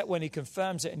upset when he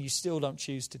confirms it and you still don't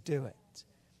choose to do it.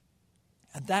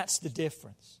 And that's the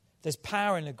difference. There's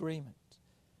power in agreement.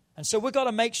 And so we've got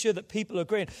to make sure that people are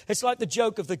agreeing. It's like the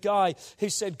joke of the guy who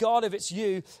said, God, if it's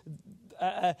you,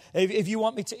 if you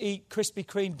want me to eat Krispy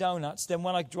Kreme donuts, then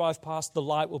when I drive past, the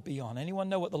light will be on. Anyone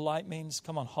know what the light means?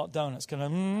 Come on, hot donuts.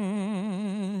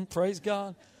 Praise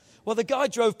God. Well, the guy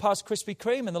drove past Krispy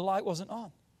Kreme and the light wasn't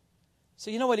on. So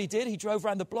you know what he did? He drove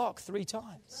around the block 3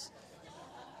 times.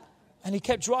 And he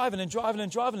kept driving and driving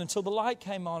and driving until the light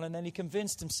came on, and then he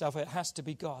convinced himself it has to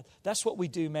be God. That's what we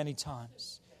do many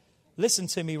times. Listen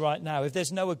to me right now. If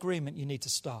there's no agreement, you need to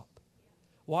stop.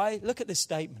 Why? Look at this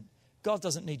statement. God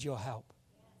doesn't need your help.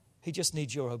 He just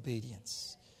needs your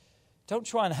obedience. Don't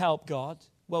try and help God.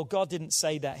 Well, God didn't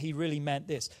say that. He really meant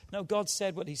this. No, God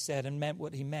said what he said and meant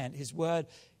what he meant. His word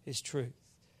is truth.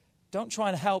 Don't try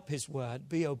and help his word.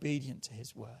 Be obedient to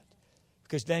his word,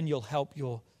 because then you'll help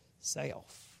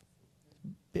yourself.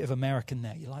 Bit of American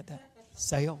there. You like that?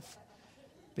 Self.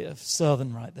 Bit of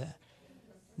Southern right there.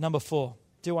 Number 4,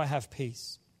 do I have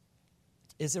peace?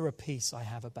 Is there a peace I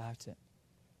have about it?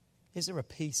 Is there a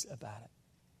peace about it?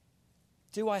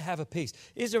 Do I have a peace?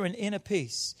 Is there an inner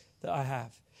peace that I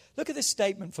have? Look at this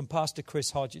statement from Pastor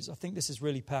Chris Hodges. I think this is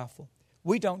really powerful.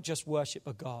 We don't just worship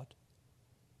a God.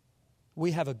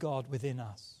 We have a God within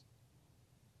us.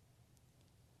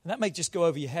 And that may just go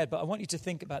over your head, but I want you to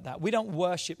think about that. We don't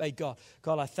worship a God.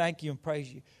 God, I thank you and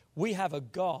praise you. We have a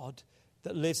God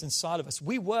that lives inside of us.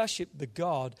 We worship the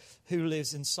God who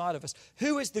lives inside of us.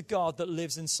 Who is the God that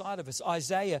lives inside of us?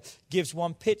 Isaiah gives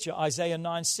one picture. Isaiah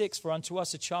 9:6, for unto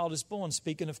us a child is born,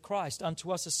 speaking of Christ.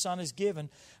 Unto us a son is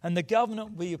given, and the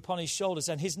government will be upon his shoulders.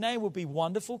 And his name will be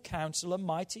Wonderful Counselor,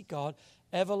 Mighty God,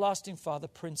 Everlasting Father,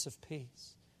 Prince of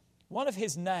Peace. One of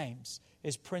his names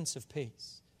is Prince of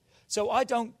Peace. So I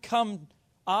don't come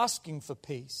asking for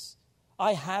peace.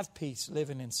 I have peace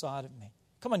living inside of me.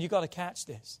 Come on, you've got to catch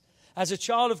this. As a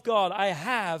child of God, I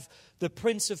have the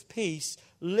Prince of Peace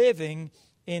living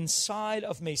inside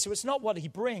of me. So it's not what he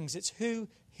brings, it's who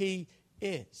he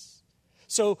is.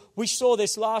 So we saw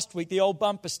this last week, the old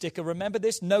bumper sticker. Remember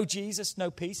this? No Jesus,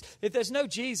 no peace. If there's no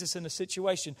Jesus in a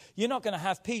situation, you're not going to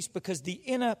have peace, because the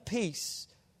inner peace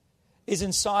is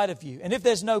inside of you. And if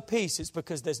there's no peace, it's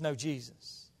because there's no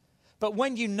Jesus. But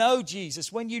when you know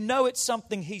Jesus, when you know it's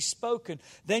something he's spoken,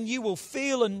 then you will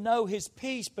feel and know his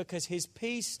peace, because his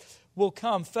peace will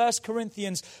come. 1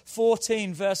 Corinthians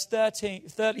 14 verse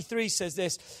 33 says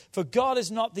this, for God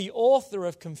is not the author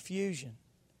of confusion.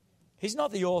 He's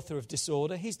not the author of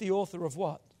disorder. He's the author of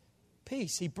what?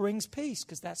 Peace. He brings peace,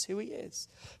 because that's who he is.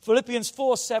 Philippians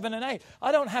 4, 7 and 8.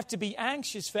 I don't have to be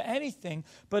anxious for anything,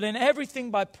 but in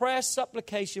everything by prayer,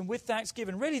 supplication, with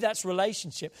thanksgiving. Really, that's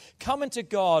relationship. Coming to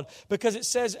God, because it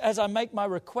says, as I make my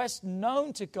request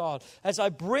known to God, as I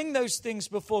bring those things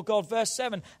before God. Verse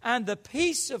 7, and the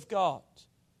peace of God,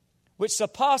 which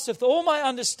surpasseth all my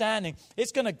understanding,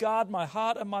 it's going to guard my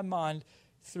heart and my mind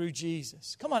through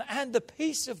Jesus. Come on, and the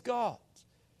peace of God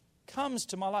comes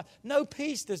to my life. No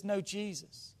peace, there's no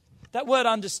Jesus. That word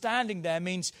understanding there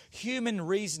means human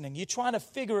reasoning. You're trying to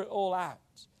figure it all out.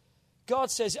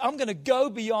 God says, I'm going to go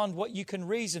beyond what you can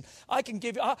reason.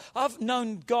 I've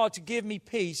known God to give me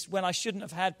peace when I shouldn't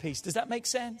have had peace. Does that make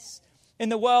sense? In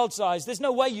the world's eyes, there's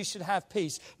no way you should have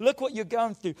peace. Look what you're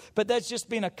going through. But there's just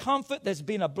been a comfort. There's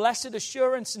been a blessed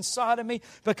assurance inside of me,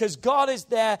 because God is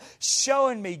there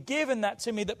showing me, giving that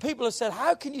to me, that people have said,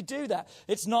 how can you do that?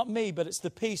 It's not me, but it's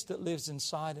the peace that lives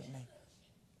inside of me.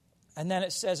 And then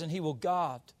it says, and he will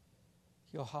guard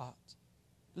your heart.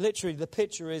 Literally, the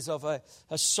picture is of a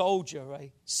soldier,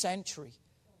 a sentry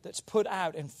that's put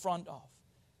out in front of.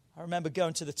 I remember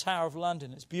going to the Tower of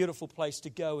London. It's a beautiful place to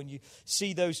go, and you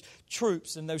see those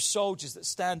troops and those soldiers that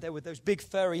stand there with those big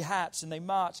furry hats, and they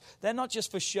march. They're not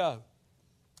just for show.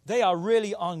 They are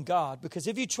really on guard, because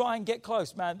if you try and get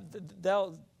close, man,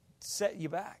 they'll set you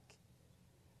back.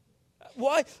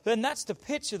 Why? And that's the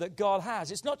picture that God has.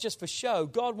 It's not just for show.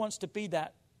 God wants to be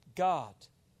that guard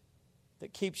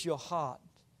that keeps your heart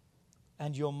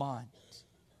and your mind.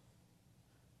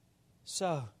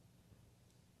 So,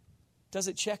 does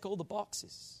it check all the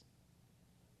boxes?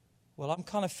 Well, I'm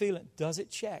kind of feeling, does it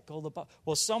check all the boxes?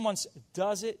 Well, someone said,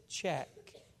 does it check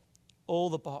all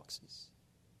the boxes?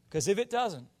 Because if it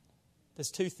doesn't,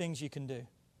 there's 2 things you can do.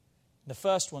 The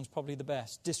first one's probably the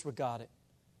best. Disregard it.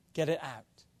 Get it out.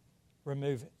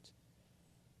 Remove it.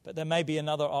 But there may be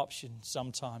another option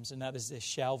sometimes, and that is this: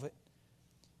 shelve it.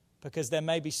 Because there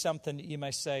may be something that you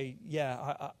may say,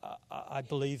 yeah, I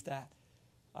believe that.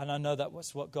 And I know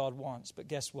that's what God wants. But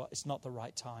guess what? It's not the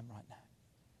right time right now.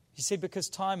 You see, because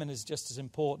timing is just as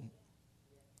important.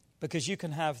 Because you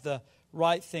can have the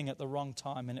right thing at the wrong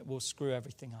time, and it will screw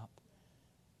everything up.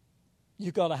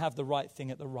 You've got to have the right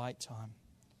thing at the right time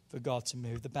for God to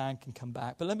move. The band can come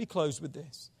back. But let me close with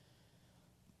this.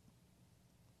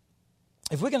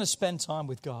 If we're going to spend time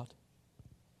with God,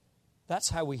 that's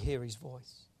how we hear his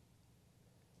voice.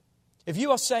 If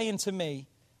you are saying to me,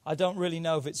 I don't really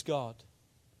know if it's God,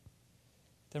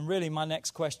 then really my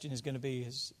next question is going to be,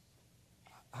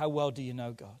 how well do you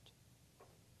know God?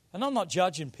 And I'm not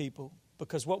judging people,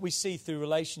 because what we see through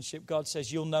relationship, God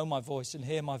says, you'll know my voice and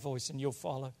hear my voice and you'll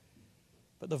follow.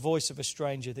 But the voice of a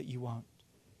stranger that you won't.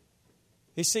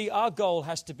 You see, our goal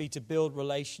has to be to build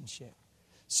relationship.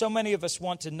 So many of us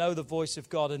want to know the voice of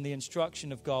God and the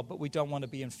instruction of God, but we don't want to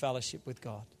be in fellowship with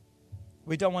God.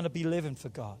 We don't want to be living for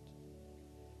God.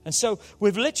 And so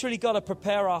we've literally got to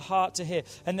prepare our heart to hear.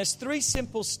 And there's 3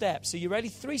 simple steps. Are you ready?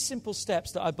 3 simple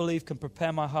steps that I believe can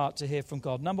prepare my heart to hear from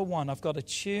God. Number 1, I've got to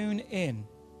tune in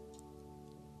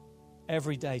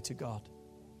every day to God.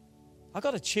 I've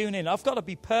got to tune in. I've got to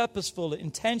be purposeful,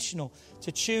 intentional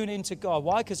to tune into God.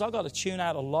 Why? Because I've got to tune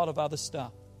out a lot of other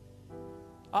stuff.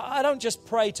 I don't just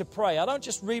pray to pray. I don't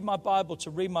just read my Bible to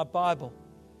read my Bible.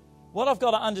 What I've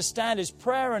got to understand is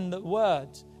prayer and the Word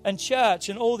and church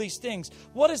and all these things.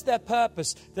 What is their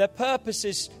purpose? Their purpose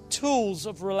is tools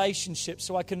of relationship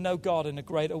so I can know God in a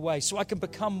greater way, so I can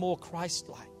become more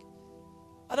Christ-like.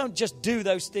 I don't just do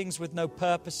those things with no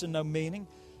purpose and no meaning.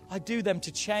 I do them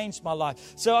to change my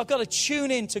life. So I've got to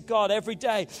tune into God every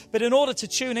day. But in order to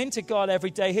tune into God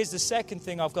every day, here's the second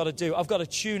thing I've got to do. I've got to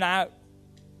tune out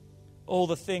all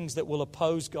the things that will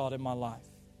oppose God in my life.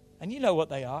 And you know what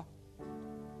they are.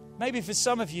 Maybe for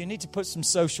some of you, you need to put some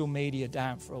social media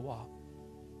down for a while,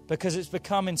 because it's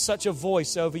becoming such a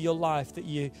voice over your life that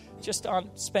you just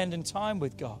aren't spending time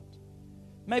with God.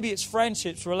 Maybe it's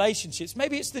friendships, relationships.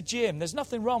 Maybe it's the gym. There's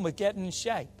nothing wrong with getting in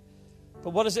shape. But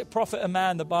what does it profit a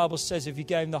man, the Bible says, if you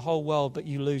gain the whole world but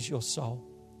you lose your soul?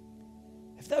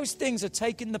 If those things are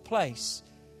taking the place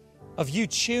of you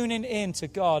tuning in to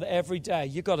God every day,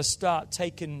 you've got to start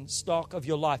taking stock of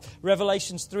your life.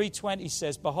 Revelations 3:20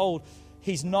 says, behold,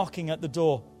 he's knocking at the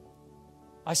door.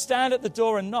 I stand at the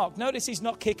door and knock. Notice he's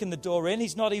not kicking the door in.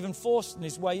 He's not even forcing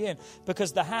his way in,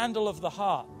 because the handle of the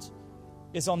heart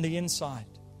is on the inside.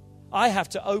 I have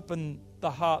to open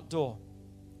the heart door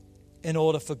in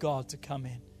order for God to come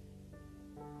in.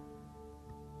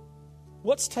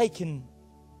 What's taken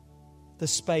the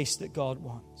space that God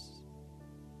wants?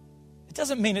 It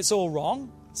doesn't mean it's all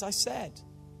wrong, as I said,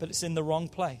 but it's in the wrong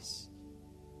place.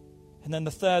 And then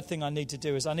the third thing I need to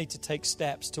do is I need to take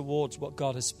steps towards what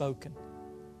God has spoken.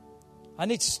 I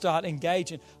need to start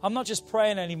engaging. I'm not just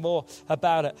praying anymore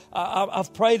about it.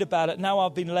 I've prayed about it. Now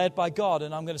I've been led by God,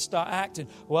 and I'm going to start acting.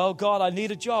 Well, God, I need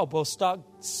a job. Well, start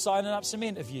signing up some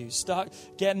interviews. Start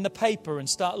getting the paper and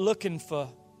start looking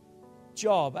for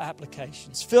job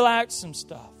applications. Fill out some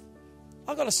stuff.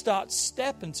 I've got to start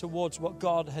stepping towards what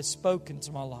God has spoken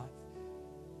to my life.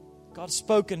 God's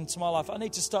spoken to my life. I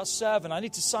need to start serving. I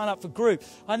need to sign up for group.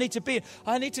 I need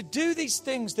to do these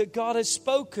things that God has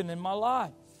spoken in my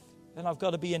life. And I've got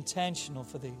to be intentional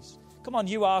for these. Come on,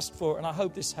 you asked for it, and I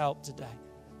hope this helped today.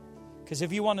 Because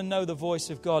if you want to know the voice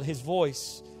of God, his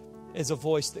voice is a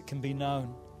voice that can be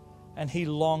known. And he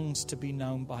longs to be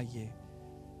known by you.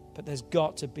 But there's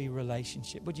got to be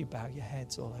relationship. Would you bow your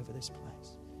heads all over this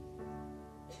place?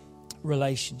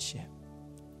 Relationship.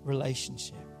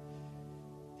 Relationship.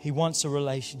 He wants a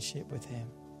relationship with him.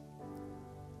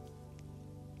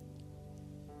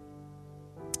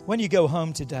 When you go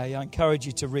home today, I encourage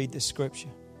you to read this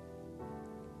scripture.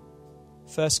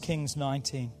 1 Kings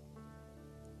 19.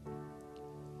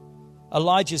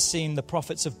 Elijah's seen the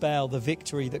prophets of Baal, the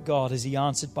victory that God has he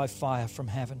answered by fire from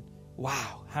heaven.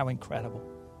 Wow, how incredible.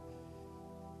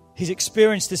 He's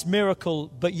experienced this miracle,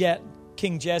 but yet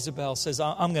King Jezebel says,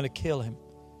 I'm going to kill him.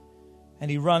 And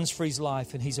he runs for his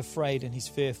life, and he's afraid and he's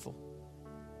fearful.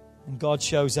 And God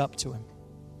shows up to him.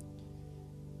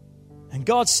 And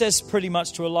God says pretty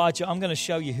much to Elijah, I'm going to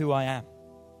show you who I am.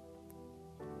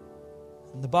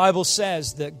 And the Bible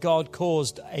says that God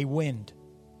caused a wind,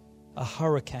 a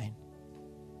hurricane,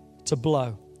 to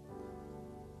blow.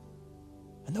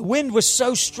 And the wind was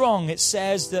so strong, it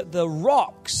says that the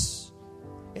rocks,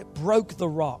 it broke the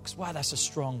rocks. Wow, that's a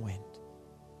strong wind.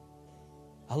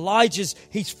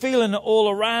 He's feeling it all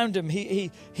around him.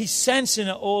 He's sensing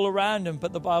it all around him.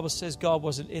 But the Bible says God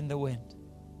wasn't in the wind.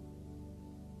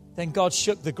 Then God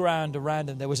shook the ground around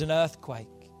him. There was an earthquake.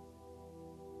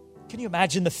 Can you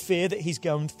imagine the fear that he's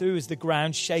going through as the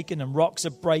ground's shaking and rocks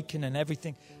are breaking and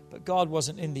everything? But God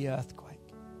wasn't in the earthquake.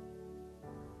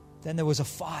 Then there was a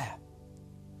fire.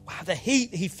 Wow, the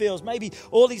heat he feels. Maybe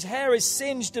all his hair is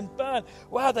singed and burnt.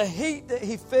 Wow, the heat that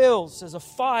he feels as a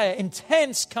fire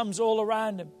intense comes all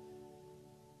around him.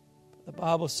 The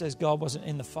Bible says God wasn't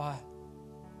in the fire.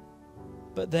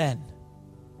 But then,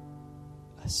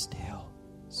 a still,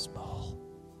 small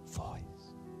voice.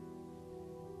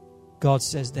 God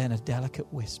says then a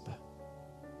delicate whisper.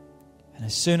 And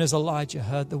as soon as Elijah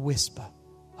heard the whisper,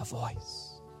 a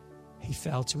voice, he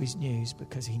fell to his knees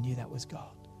because he knew that was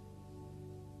God.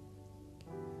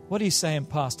 What are you saying,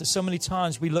 Pastor? So many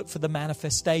times we look for the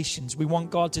manifestations. We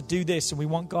want God to do this and we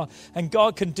want God. And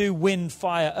God can do wind,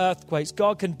 fire, earthquakes.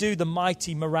 God can do the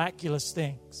mighty, miraculous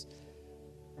things.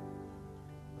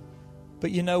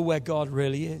 But you know where God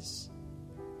really is?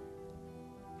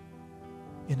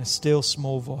 In a still,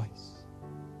 small voice.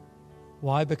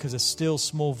 Why? Because a still,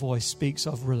 small voice speaks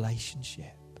of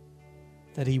relationship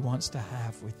that He wants to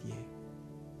have with you.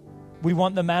 We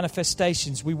want the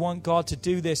manifestations. We want God to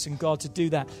do this and God to do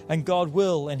that. And God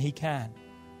will and He can.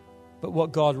 But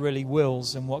what God really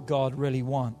wills and what God really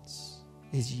wants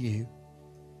is you.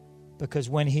 Because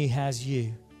when He has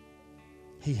you,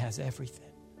 He has everything.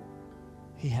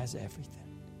 He has everything.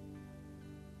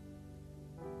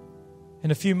 In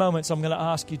a few moments, I'm going to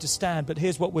ask you to stand, but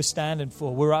here's what we're standing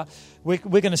for. We're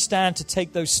going to stand to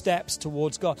take those steps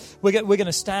towards God. We're going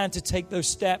to stand to take those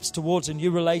steps towards a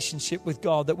new relationship with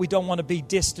God, that we don't want to be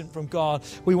distant from God.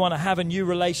 We want to have a new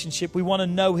relationship. We want to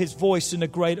know His voice in a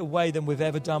greater way than we've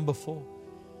ever done before.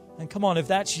 And come on, if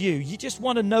that's you, you just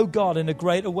want to know God in a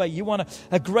greater way. You want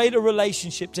a greater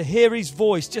relationship, to hear His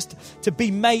voice, just to be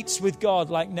mates with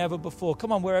God like never before.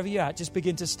 Come on, wherever you're at, just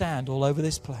begin to stand all over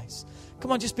this place.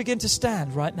 Come on, just begin to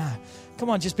stand right now. Come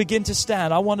on, just begin to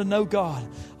stand. I want to know God.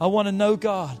 I want to know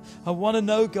God. I want to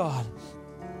know God.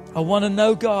 I want to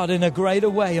know God in a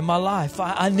greater way in my life.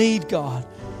 I need God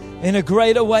in a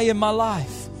greater way in my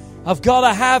life. I've got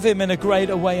to have Him in a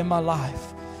greater way in my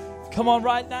life. Come on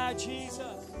right now, Jesus.